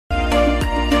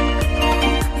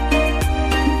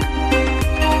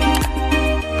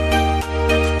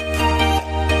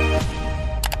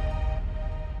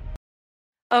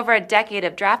Over a decade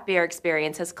of draft beer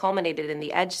experience has culminated in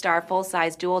the EdgeStar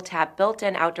full-size dual-tap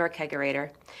built-in outdoor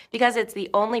kegerator. Because it's the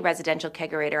only residential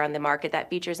kegerator on the market that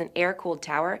features an air-cooled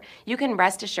tower, you can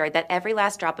rest assured that every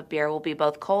last drop of beer will be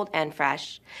both cold and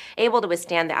fresh. Able to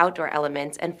withstand the outdoor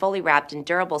elements and fully wrapped in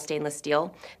durable stainless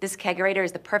steel, this kegerator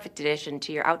is the perfect addition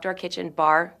to your outdoor kitchen,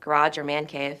 bar, garage, or man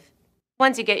cave.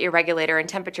 Once you get your regulator and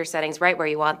temperature settings right where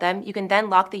you want them, you can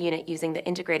then lock the unit using the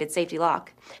integrated safety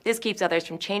lock. This keeps others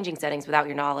from changing settings without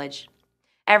your knowledge.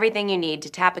 Everything you need to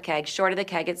tap a keg short of the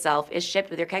keg itself is shipped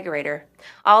with your kegerator.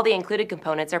 All the included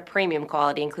components are premium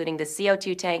quality, including the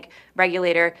CO2 tank,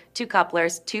 regulator, 2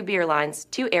 couplers, 2 beer lines,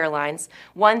 2 air lines,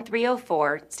 1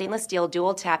 304 stainless steel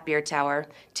dual tap beer tower,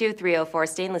 2 304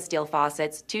 stainless steel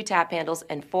faucets, 2 tap handles,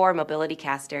 and 4 mobility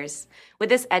casters. With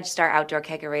this EdgeStar outdoor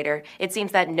kegerator, it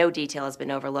seems that no detail has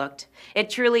been overlooked. It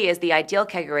truly is the ideal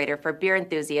kegerator for beer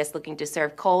enthusiasts looking to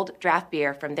serve cold, draft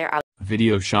beer from their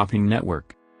Video Shopping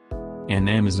Network, an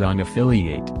Amazon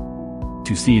affiliate.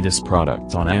 To see this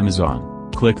product on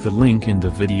Amazon, click the link in the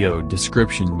video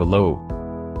description below.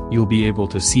 You'll be able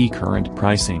to see current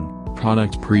pricing,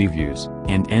 product previews,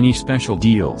 and any special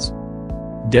deals.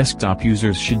 Desktop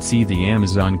users should see the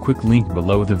Amazon quick link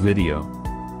below the video.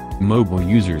 Mobile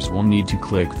users will need to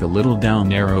click the little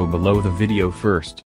down arrow below the video first.